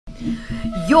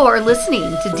You're listening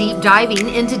to Deep Diving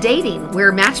into Dating,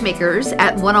 where matchmakers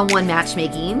at One-on-One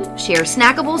Matchmaking share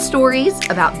snackable stories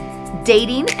about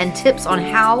dating and tips on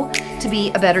how to be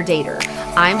a better dater.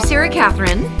 I'm Sarah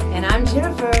Catherine. And I'm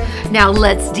Jennifer. Now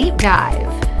let's deep dive.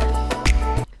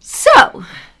 So,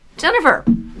 Jennifer.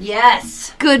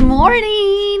 Yes. Good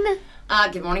morning.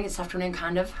 Good morning. It's afternoon,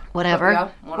 kind of.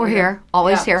 Whatever. We're here.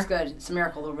 Always here. It's good. It's a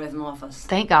miracle the rhythm office.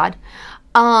 Thank God.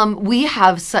 We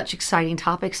have such exciting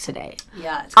topics today.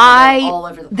 Yeah, it's gonna go all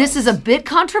over the place. This is a bit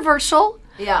controversial.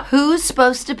 Yeah. Who's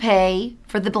supposed to pay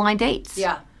for the blind dates?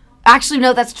 Yeah. Actually,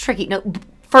 no, that's tricky. No,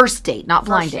 first date, not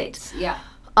blind dates. Yeah.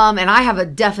 And I have a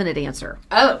definite answer.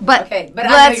 Oh, but okay. But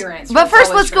I know your answer. But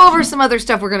first, let's go over some other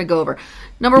stuff we're going to go over.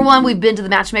 Number one, we've been to the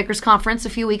Matchmakers Conference a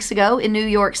few weeks ago in New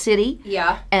York City.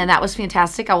 Yeah. And that was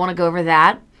fantastic. I want to go over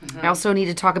that. I also need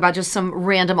to talk about just some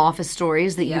random office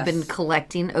stories that you've been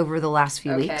collecting over the last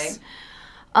few weeks.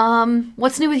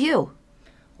 What's new with you?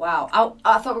 Wow.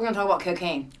 I thought we were going to talk about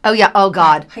cocaine. Oh, yeah. Oh,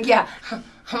 God. Yeah.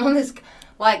 I'm on this,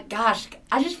 gosh,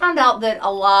 I just found out that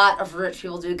a lot of rich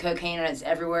people do cocaine and it's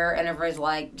everywhere. And everybody's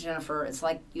like, Jennifer, it's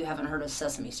like you haven't heard of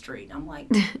Sesame Street. I'm like,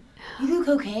 you do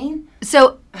cocaine?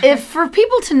 So, if for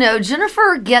people to know,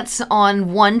 Jennifer gets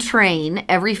on one train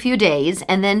every few days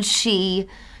and then she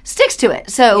sticks to it.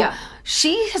 So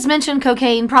she has mentioned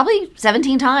cocaine probably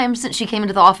 17 times since she came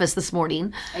into the office this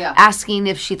morning, asking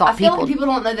if she thought I feel like people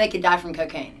don't know they could die from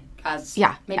cocaine. Guys,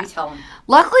 maybe tell them.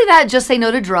 Luckily, that just say no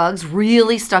to drugs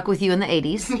really stuck with you in the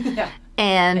 80s.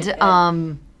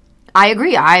 And I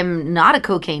agree. I'm not a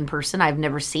cocaine person. I've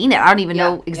never seen it. I don't even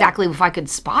know exactly if I could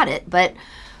spot it. But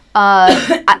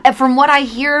from what I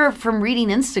hear from reading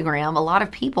Instagram, a lot of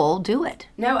people do it.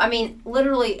 No, I mean,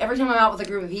 literally, every time I'm out with a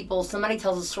group of people, somebody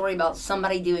tells a story about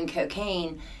somebody doing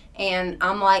cocaine, and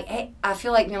I'm like, hey, I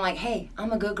feel like being like, hey,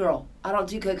 I'm a good girl. I don't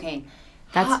do cocaine.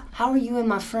 How are you in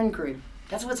my friend group?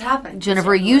 That's what's happening.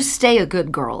 Jennifer, you stay a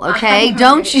good girl, okay?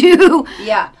 Don't you?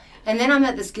 Yeah. And then I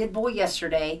met this good boy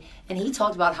yesterday, and he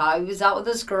talked about how he was out with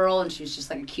this girl, and she was just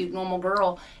like a cute, normal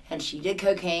girl, and she did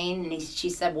cocaine, and she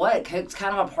said, what? Coke's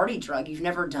kind of a party drug. You've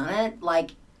never done it?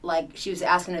 Like she was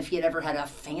asking if he had ever had a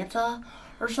Fanta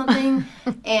or something,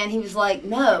 and he was like,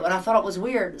 no, and I thought it was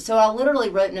weird. So I literally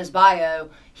wrote in his bio,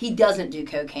 he doesn't do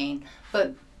cocaine,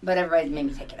 but everybody made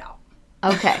me take it out.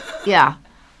 Okay, yeah.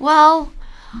 Well,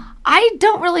 I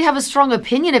don't really have a strong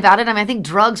opinion about it. I mean, I think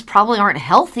drugs probably aren't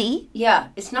healthy. Yeah,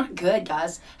 it's not good,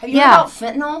 guys. Have you heard about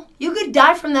fentanyl? You could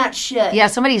die from that shit. Yeah,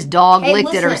 somebody's dog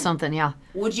licked it or something,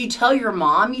 Would you tell your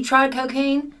mom you tried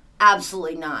cocaine?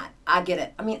 Absolutely not. I get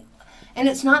it. I mean, and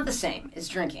it's not the same as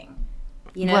drinking.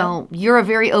 You know? Well, you're a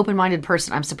very open-minded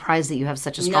person. I'm surprised that you have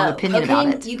such a strong opinion about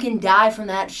it. You can die from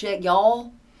that shit,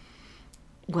 y'all.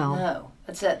 Well, no.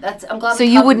 That's it. I'm glad. So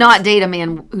you would not date a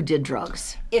man who did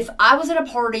drugs? If I was at a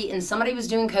party and somebody was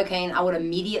doing cocaine, I would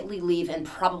immediately leave and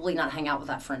probably not hang out with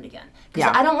that friend again.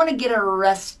 Because I don't want to get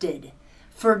arrested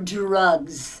for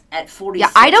drugs at 46.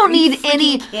 Yeah, I don't need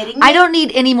any. I don't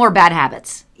need any more bad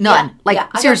habits. None.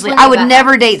 Seriously, I would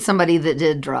never date somebody that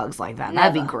did drugs like that.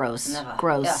 That'd be gross. Never.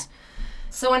 Gross. Yeah.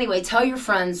 So anyway, tell your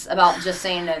friends about just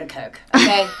saying no to coke.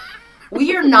 Okay,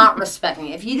 we are not respecting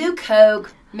it. If you do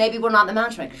coke, maybe we're not the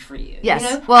matchmakers for you. Yes. You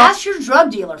know? Well, ask your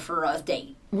drug dealer for a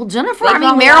date. Well, Jennifer, I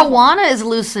mean, marijuana is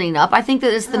loosening up. I think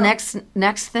that it's the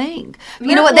next thing.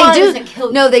 You know what they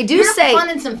do? No, they do say. You're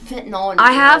finding some fentanyl.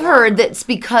 I have heard that it's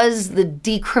because the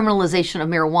decriminalization of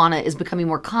marijuana is becoming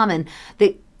more common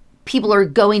that people are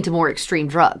going to more extreme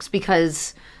drugs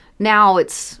because now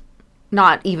it's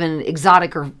not even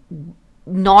exotic or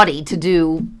naughty to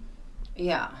do.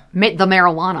 Yeah. The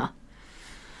marijuana.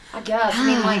 I guess. I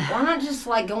mean, why not just,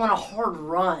 go on a hard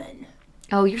run?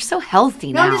 Oh, you're so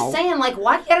healthy now. No, I'm just saying,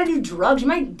 why do you gotta do drugs? You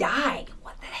might die.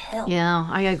 What the hell? Yeah,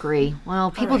 I agree.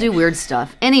 Well, people do weird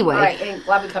stuff. Anyway. All right, and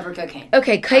glad we covered cocaine.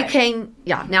 Okay, cocaine.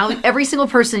 Yeah, now every single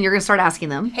person, you're going to start asking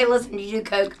them. Hey, listen, do you do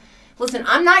coke? Listen,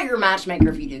 I'm not your matchmaker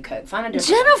if you do coke. Find a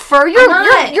different Jennifer,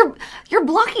 you're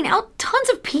blocking out tons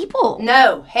of people.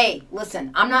 No, hey,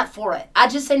 listen, I'm not for it. I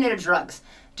just say no to drugs.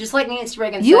 Just like Nancy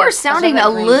Reagan said. You are sounding a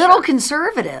little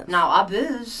conservative. No, I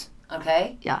booze,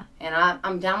 okay? Yeah. And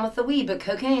I'm down with the weed, but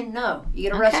cocaine, no. You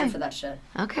get arrested for that shit.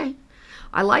 Okay.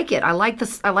 I like it. I like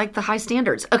the high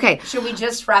standards. Okay. Should we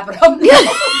just wrap it up?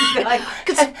 Yeah.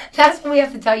 That's what we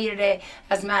have to tell you today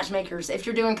as matchmakers. If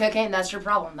you're doing cocaine, that's your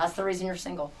problem. That's the reason you're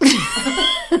single.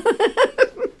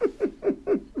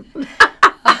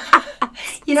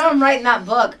 You know, I'm writing that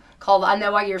book, called "I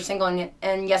Know Why You're Single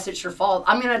and Yes, It's Your Fault."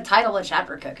 I'm going to title a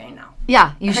chapter "Cocaine" now.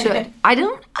 Yeah, you should. I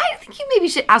think you maybe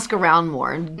should ask around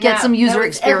more and get some user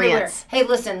experience. Everywhere. Hey,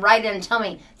 listen, write in. Tell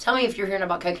me if you're hearing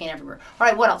about cocaine everywhere. All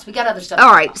right, what else? We got other stuff.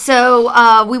 All right,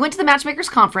 so we went to the Matchmakers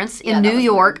Conference in New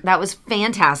York. That was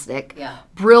fantastic. Yeah.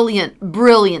 Brilliant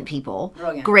people.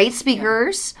 Brilliant. Great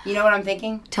speakers. Yeah. You know what I'm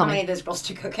thinking? Tell me. How many of those girls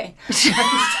do cocaine?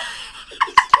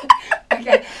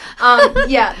 Okay.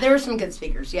 Yeah, there were some good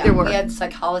speakers. Yeah, there were. We had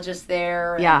psychologists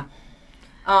there. Yeah.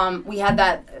 We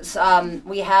had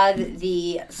we had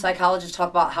the psychologist talk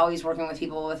about how he's working with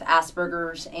people with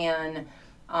Asperger's and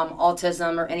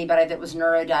autism or anybody that was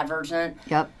neurodivergent.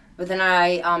 Yep. But then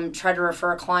I tried to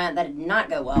refer a client that did not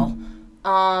go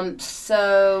well.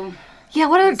 So... Yeah,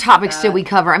 what other topics did we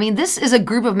cover? I mean, this is a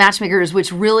group of matchmakers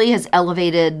which really has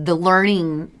elevated the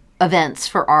learning events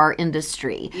for our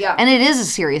industry. Yeah. And it is a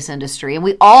serious industry, and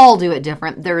we all do it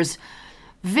different. There's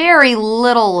very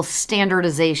little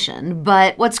standardization,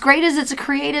 but what's great is it's a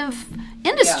creative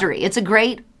industry. Yeah. It's a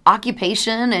great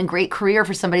occupation and great career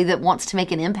for somebody that wants to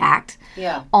make an impact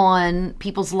on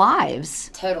people's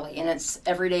lives. Totally. And it's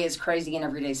every day is crazy and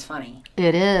every day is funny.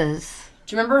 It is.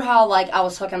 Do you remember how, I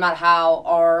was talking about how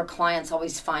our clients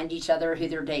always find each other, who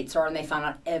their dates are, and they find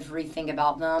out everything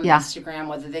about them, Instagram,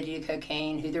 whether they do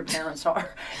cocaine, who their parents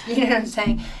are, you know what I'm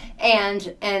saying?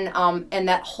 And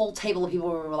that whole table of people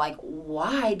were like,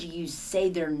 why do you say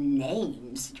their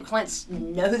names? Your clients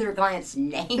know their clients'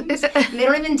 names. They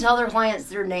don't even tell their clients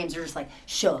their names. They're just like,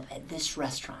 show up at this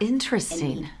restaurant.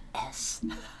 Interesting. S.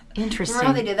 Interesting.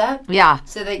 Remember how they did that? Yeah.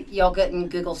 So that y'all get and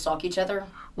Google stalk each other?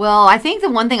 Well, I think the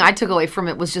one thing I took away from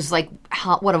it was just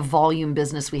what a volume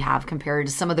business we have compared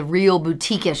to some of the real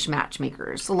boutique-ish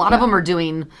matchmakers. A lot of them are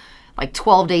doing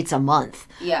 12 dates a month.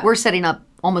 Yeah. We're setting up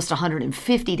almost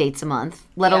 150 dates a month,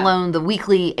 let alone the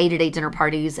weekly 8 at 8 dinner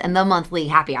parties and the monthly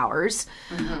happy hours.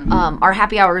 Mm-hmm. Our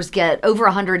happy hours get over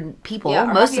 100 people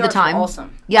most of the time.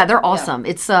 Awesome. Yeah, they're awesome.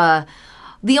 Yeah. It's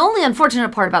the only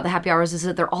unfortunate part about the happy hours is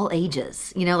that they're all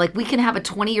ages. You know, we can have a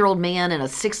 20-year-old man and a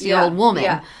 60-year-old woman.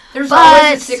 Yeah. There's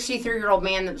always a 63-year-old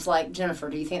man that's like, Jennifer,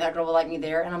 do you think that girl will like me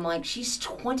there? And I'm like, she's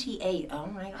 28. All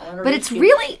right, I'll let her. But it's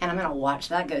really... And I'm going to watch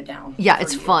that go down. Yeah,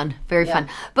 it's fun. Very fun.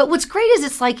 But what's great is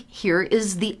it's here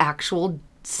is the actual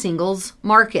singles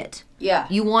market. Yeah.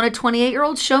 You want a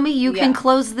 28-year-old? Show me you can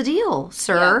close the deal,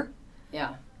 sir.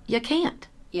 Yeah. You can't.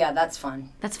 Yeah, that's fun.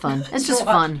 That's fun. It's just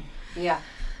fun. Yeah.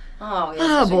 Oh, yes,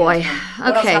 oh boy.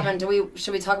 What else happened?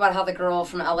 Should we talk about how the girl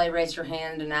from LA raised her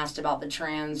hand and asked about the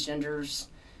transgenders?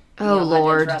 Oh,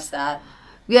 Lord. Address that.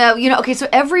 Yeah, okay, so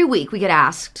every week we get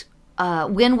asked,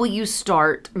 when will you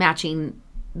start matching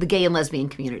the gay and lesbian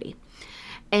community?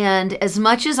 And as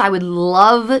much as I would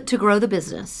love to grow the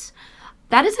business,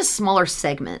 that is a smaller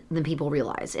segment than people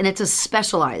realize, and it's a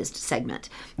specialized segment.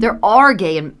 There are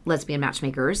gay and lesbian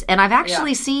matchmakers, and I've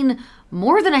actually seen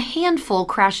more than a handful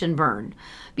crash and burn,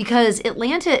 because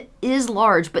Atlanta is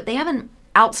large, but they have an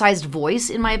outsized voice,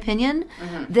 in my opinion,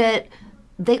 that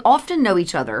they often know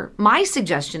each other. My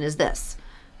suggestion is this.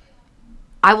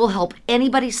 I will help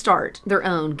anybody start their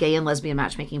own gay and lesbian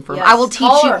matchmaking firm. Yes, I will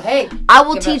teach you. Hey, I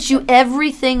will teach you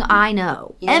everything I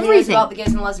know. You know everything about the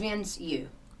gays and lesbians. You.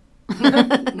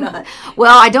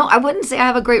 Well, I wouldn't say I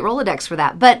have a great Rolodex for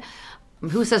that, but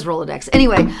who says Rolodex?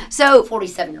 Anyway, so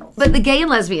 47-year-olds. But the gay and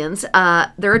lesbians,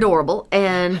 they're adorable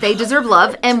and they deserve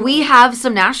love, and we have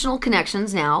some national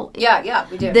connections now. Yeah,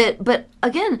 we do. But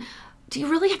again, do you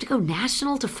really have to go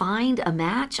national to find a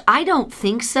match? I don't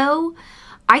think so.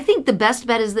 I think the best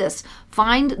bet is this.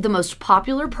 Find the most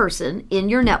popular person in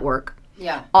your network.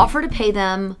 Yeah. Offer to pay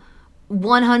them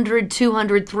 $100,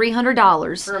 $200,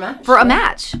 $300 for a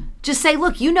match. Just say,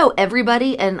 look, you know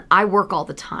everybody, and I work all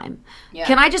the time. Yeah.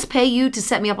 Can I just pay you to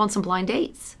set me up on some blind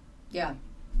dates? Yeah.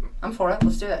 I'm for it.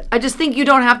 Let's do it. I just think you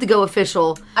don't have to go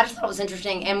official. I just thought it was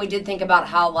interesting, and we did think about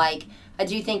how, I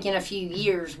do think in a few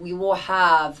years we will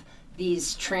have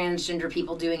these transgender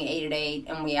people doing 8 at 8,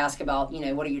 and we ask about,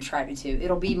 what are you attracted to?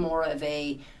 It'll be more of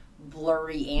a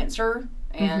blurry answer,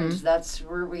 and that's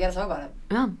where we got to talk about it.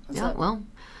 Yeah, well,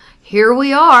 here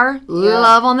we are.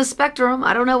 Love on the spectrum.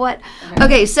 I don't know what.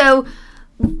 Okay, so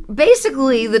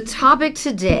basically the topic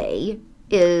today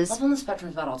is... Love on the spectrum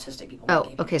is about autistic people.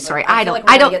 Oh, okay, sorry. I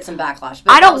don't get some backlash.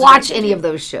 I don't watch any of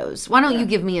those shows. Why don't you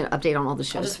give me an update on all the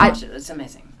shows? I'll just watch it. It's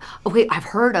amazing. Okay, I've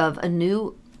heard of a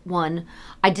new one.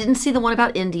 I didn't see the one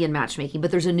about Indian matchmaking,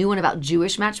 but there's a new one about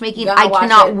Jewish matchmaking. I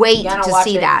cannot wait to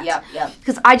see that. Yep.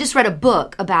 Because I just read a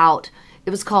book about It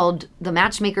was called The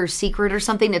Matchmaker's Secret or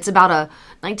something. It's about a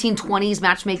 1920s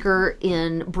matchmaker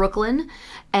in Brooklyn.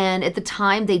 And at the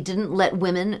time, they didn't let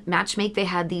women matchmake. They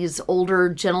had these older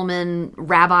gentlemen,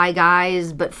 rabbi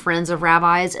guys, but friends of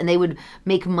rabbis, and they would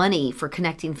make money for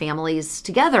connecting families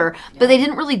together. But they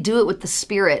didn't really do it with the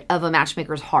spirit of a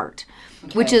matchmaker's heart.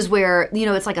 Okay. Which is where,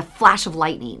 it's like a flash of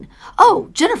lightning. Oh,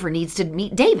 Jennifer needs to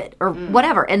meet David or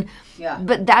whatever. And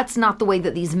but that's not the way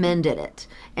that these men did it.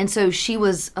 And so she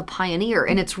was a pioneer.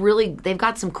 And it's really, they've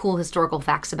got some cool historical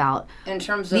facts about in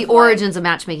terms of the origins of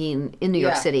matchmaking in New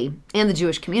York City and the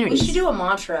Jewish community. We should do a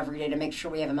mantra every day to make sure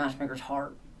we have a matchmaker's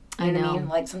heart. You know what I mean?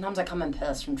 Like sometimes I come in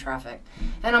pissed from traffic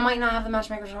and I might not have the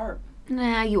matchmaker's heart.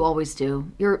 Nah, you always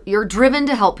do. You're driven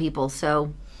to help people,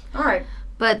 so. All right.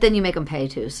 But then you make them pay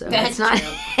too, so that's it's not.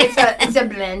 It's a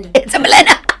blend. It's a blend.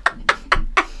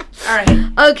 All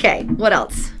right. Okay. What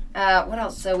else? What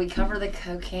else? So we cover the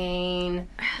cocaine,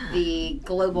 the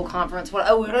global conference.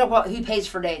 Who pays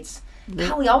for dates?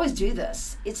 God, we always do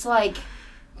this. It's like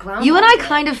you and I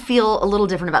kind of feel a little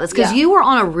different about this because you were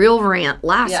on a real rant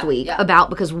last week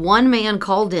about because one man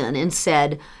called in and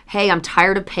said, "Hey, I'm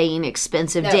tired of paying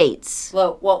expensive dates."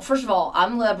 Well, first of all,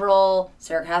 I'm liberal.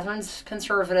 Sarah Catherine's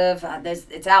conservative.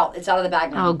 It's out. It's out of the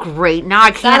bag now. Oh, great! Now I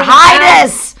can't hide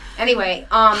this. Anyway,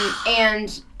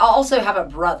 and I also have a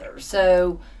brother.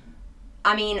 So,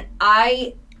 I mean,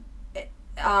 I'm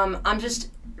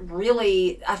just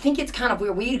really, I think it's kind of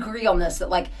weird. We agree on this that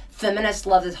like feminists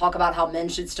love to talk about how men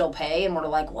should still pay, and we're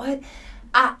like, what?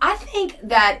 I think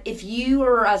that if you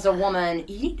are as a woman,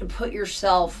 you need to put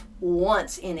yourself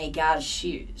once in a guy's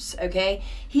shoes, okay?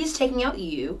 He's taking out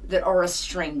you that are a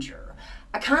stranger.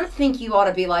 I kind of think you ought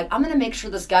to be like, I'm going to make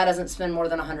sure this guy doesn't spend more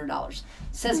than $100.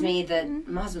 Says me that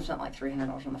my husband spent like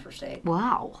 $300 on the first date.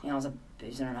 Wow. I was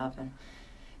boozing it up.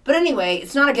 But anyway,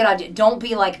 it's not a good idea. Don't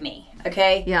be like me,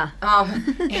 okay? Yeah.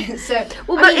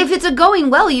 If it's a going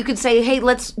well, you could say, hey,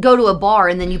 let's go to a bar,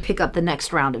 and then you pick up the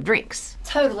next round of drinks.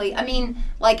 Totally. I mean,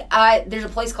 there's a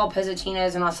place called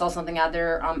Pizzatino's, and I saw something out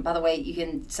there. By the way, you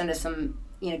can send us some,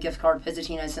 gift card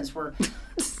Pizzatino's since we're...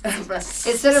 It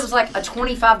said it was like a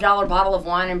 $25 bottle of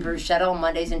wine and bruschetta on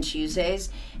Mondays and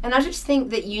Tuesdays. And I just think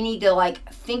that you need to,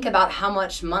 think about how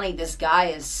much money this guy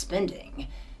is spending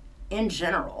in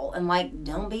general, and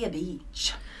don't be a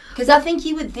beach. Because I think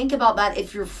you would think about that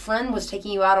if your friend was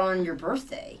taking you out on your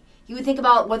birthday. You would think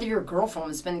about whether your girlfriend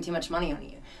was spending too much money on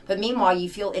you. But meanwhile, you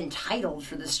feel entitled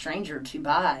for this stranger to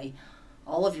buy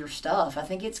all of your stuff. I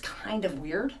think it's kind of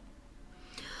weird.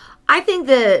 I think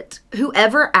that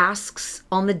whoever asks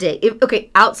on the date,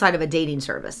 outside of a dating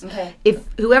service, if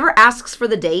whoever asks for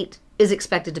the date is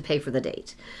expected to pay for the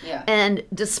date. Yeah. And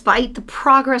despite the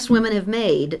progress women have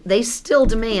made, they still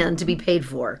demand to be paid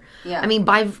for. Yeah. I mean,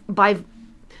 by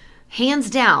hands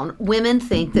down, women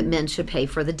think that men should pay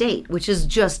for the date, which is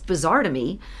just bizarre to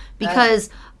me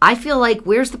because I feel like,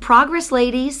 where's the progress,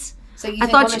 ladies? So you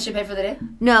think women should pay for the date?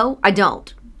 No, I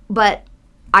don't. But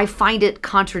I find it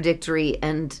contradictory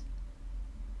and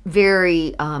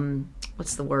very,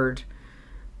 what's the word?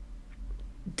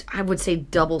 I would say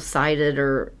double-sided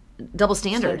or double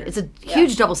standard. It's a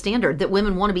huge double standard that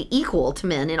women want to be equal to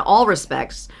men in all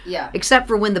respects. Yeah. Except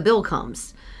for when the bill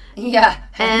comes. Yeah.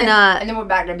 And and then we're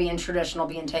back to being traditional,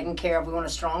 being taken care of. We want a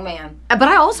strong man. But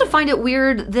I also find it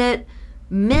weird that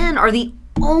men are the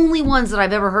only ones that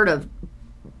I've ever heard of,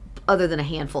 other than a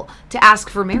handful, to ask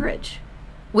for marriage.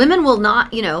 Women will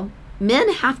not,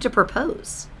 men have to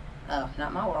propose. Oh,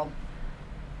 not my world.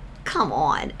 Come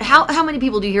on. How many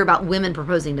people do you hear about women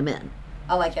proposing to men?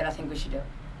 I like it. I think we should do it.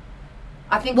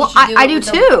 I think I do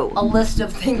too. A list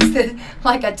of things that,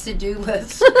 like a to-do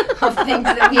list of things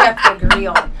that we have to agree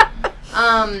on.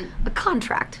 A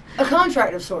contract. A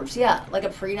contract of sorts, yeah. Like a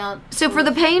prenup. So for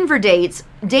the paying for dates,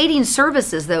 dating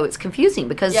services, though, it's confusing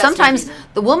because sometimes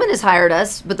the woman has hired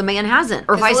us, but the man hasn't,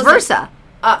 or vice versa.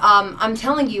 I'm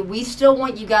telling you, we still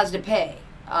want you guys to pay.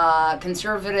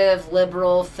 Conservative,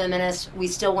 liberal, feminist, we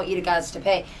still want you guys to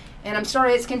pay. And I'm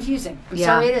sorry it's confusing. I'm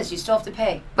sorry it is. You still have to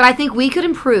pay. But I think we could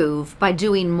improve by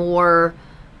doing more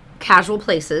casual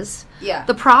places. Yeah.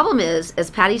 The problem is, as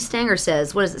Patty Stanger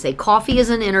says, what does it say? Coffee is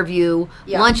an interview,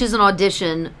 lunch is an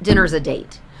audition, dinner's a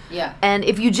date. Yeah. And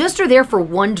if you just are there for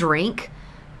one drink,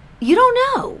 you don't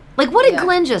know. Like, what did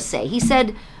Glenn just say? He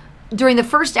said during the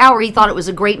first hour he thought it was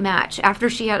a great match. After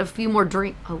she had a few more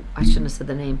I shouldn't have said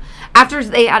the name. After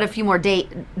they had a few more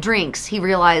drinks, he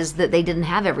realized that they didn't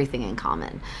have everything in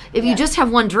common. If you just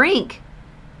have one drink,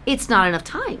 it's not enough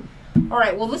time. All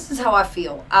right, well, this is how I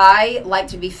feel. I like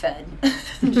to be fed,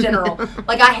 in general.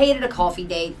 Like, I hated a coffee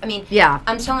date. I mean, Yeah.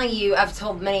 I'm telling you, I've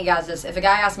told many guys this. If a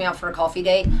guy asked me out for a coffee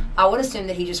date, I would assume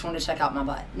that he just wanted to check out my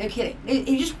butt. No kidding.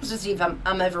 He just wants to see if I'm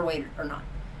overweight or not.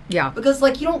 Yeah. Because,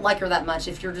 like, you don't like her that much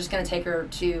if you're just going to take her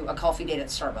to a coffee date at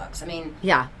Starbucks. I mean,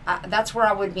 Yeah. that's where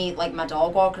I would meet, like, my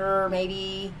dog walker,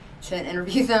 maybe, to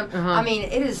interview them. I mean,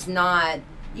 it is not,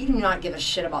 you do not give a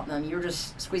shit about them. You're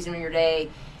just squeezing them in your day.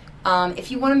 If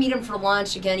you want to meet them for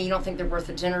lunch, again, you don't think they're worth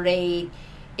a dinner date.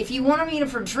 If you want to meet them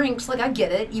for drinks, like, I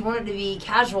get it. You want it to be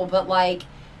casual, but, like,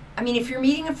 I mean, if you're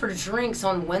meeting them for drinks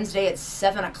on Wednesday at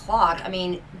 7 o'clock, I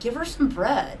mean, give her some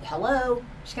bread. Hello?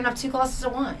 She's going to have 2 glasses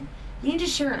of wine. You need to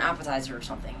share an appetizer or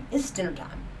something. It's dinner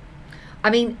time. I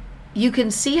mean, you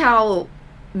can see how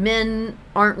men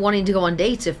aren't wanting to go on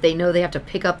dates if they know they have to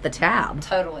pick up the tab.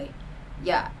 Totally.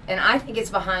 Yeah, and I think it's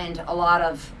behind a lot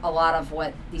of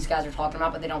what these guys are talking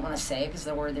about, but they don't want to say it because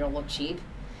they're worried they'll look cheap.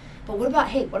 But what about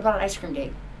an ice cream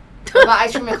date? What about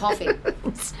ice cream and coffee?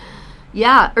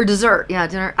 Yeah, or dessert. Yeah,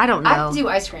 dinner. I don't know. I do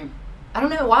ice cream. I don't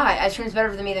know why. Ice cream's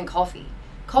better for me than coffee.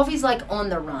 Coffee's like on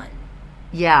the run.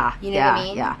 Yeah. You know what I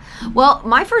mean? Yeah. Well,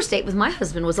 my first date with my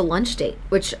husband was a lunch date,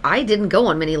 which I didn't go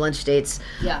on many lunch dates.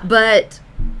 Yeah. But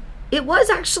it was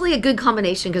actually a good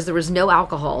combination because there was no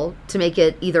alcohol to make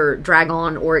it either drag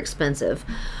on or expensive.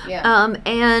 Yeah.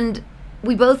 And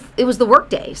it was the work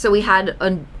day, so we had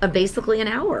basically an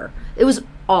hour. It was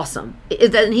awesome.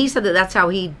 And he said that's how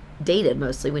he dated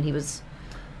mostly when he was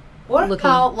What looking.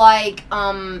 about, like,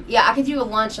 I could do a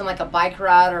lunch and, like, a bike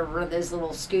ride or one of those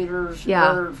little scooters,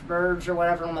 birds or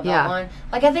whatever on the belt line.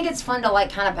 Like, I think it's fun to,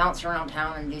 like, kind of bounce around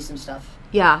town and do some stuff.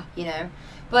 Yeah. You know?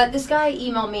 But this guy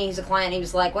emailed me, he's a client, he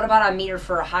was like, what about I meet her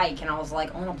for a hike? And I was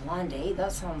like, on a blind date?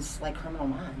 That sounds like Criminal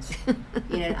Minds.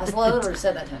 You know, I was literally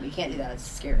said that to him. You can't do that. It's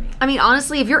scary. I mean,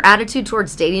 honestly, if your attitude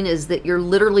towards dating is that you're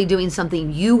literally doing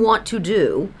something you want to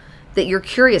do, that you're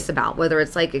curious about, whether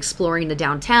it's like exploring the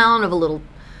downtown of a little,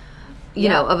 you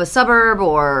know, of a suburb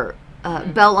or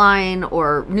Beltline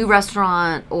or new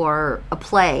restaurant or a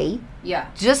play. Yeah.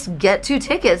 Just get 2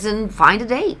 tickets and find a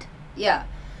date. Yeah.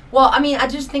 Well, I mean, I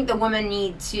just think that women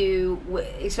need to,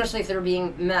 especially if they're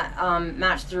being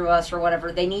matched through us or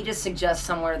whatever, they need to suggest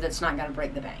somewhere that's not going to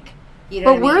break the bank. You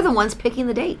know But we're the ones picking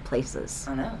the date places.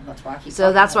 I know. That's why I keep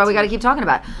So that's why we got to keep talking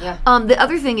about it. Yeah. The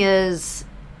other thing is,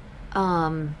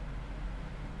 I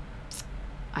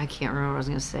can't remember what I was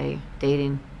going to say.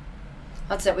 Dating.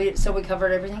 That's it. So we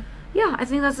covered everything? Yeah, I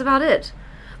think that's about it.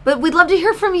 But we'd love to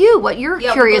hear from you, what you're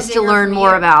Yeah, curious we'd to love hear learn from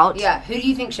more you. about. Yeah. Who do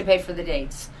you think should pay for the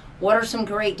dates? What are some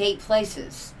great date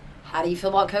places? How do you feel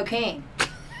about cocaine?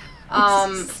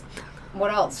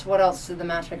 What else? What else did the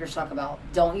matchmakers talk about?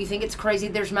 Don't you think it's crazy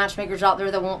there's matchmakers out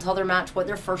there that won't tell their match what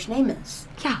their first name is?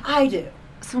 Yeah. I do.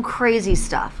 Some crazy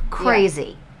stuff.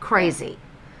 Crazy.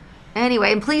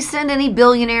 Anyway, and please send any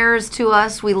billionaires to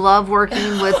us. We love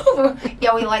working with...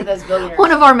 Yeah, we like those billionaires.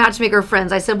 One of our matchmaker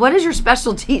friends, I said, what is your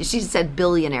specialty? She said,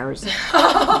 billionaires.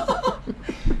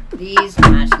 These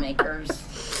matchmakers.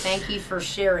 Thank you for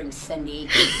sharing, Cindy.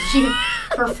 You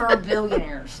prefer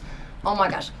billionaires. Oh my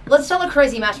gosh. Let's tell a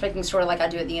crazy matchmaking story like I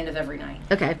do at the end of every night.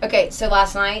 Okay. So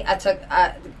last night I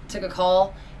took a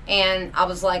call and I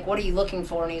was like, what are you looking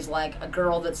for? And he's like, a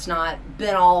girl that's not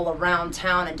been all around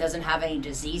town and doesn't have any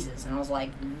diseases. And I was like,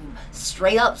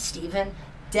 straight up, Steven,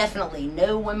 definitely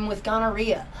no women with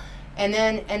gonorrhea. And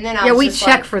then I was we just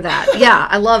check like, for that. Yeah,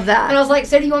 I love that. And I was like,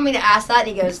 so do you want me to ask that?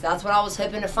 And he goes, that's what I was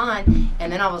hoping to find.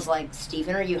 And then I was like,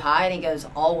 Steven, are you high? And he goes,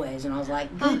 always. And I was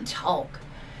like, good talk.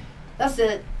 That's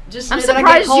it. Just I'm know that I get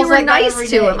surprised calls you were like that nice every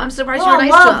to day. him. I'm surprised Well, you were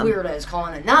nice to I love him. weirdos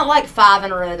calling it. Not like 5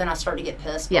 in a row, then I start to get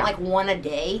pissed. But Yeah. like 1 a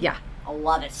day. Yeah. I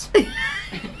love it.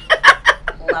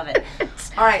 Love it.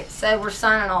 All right, so we're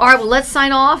signing off. All right, well, let's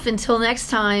sign off until next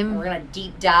time. We're going to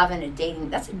deep dive into dating.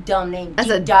 That's a dumb name. That's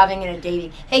Deep diving into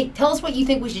dating. Hey, tell us what you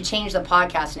think we should change the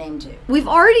podcast name to. We've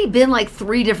already been like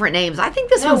 3 different names. I think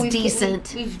this was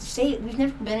decent. We've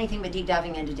never been anything but deep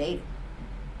diving into dating.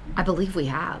 I believe we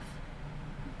have.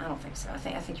 I don't think so. I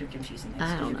think you're confusing things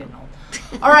I because don't you're know.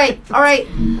 getting old. All right.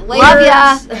 Later. Love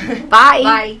ya. Bye.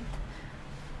 Bye.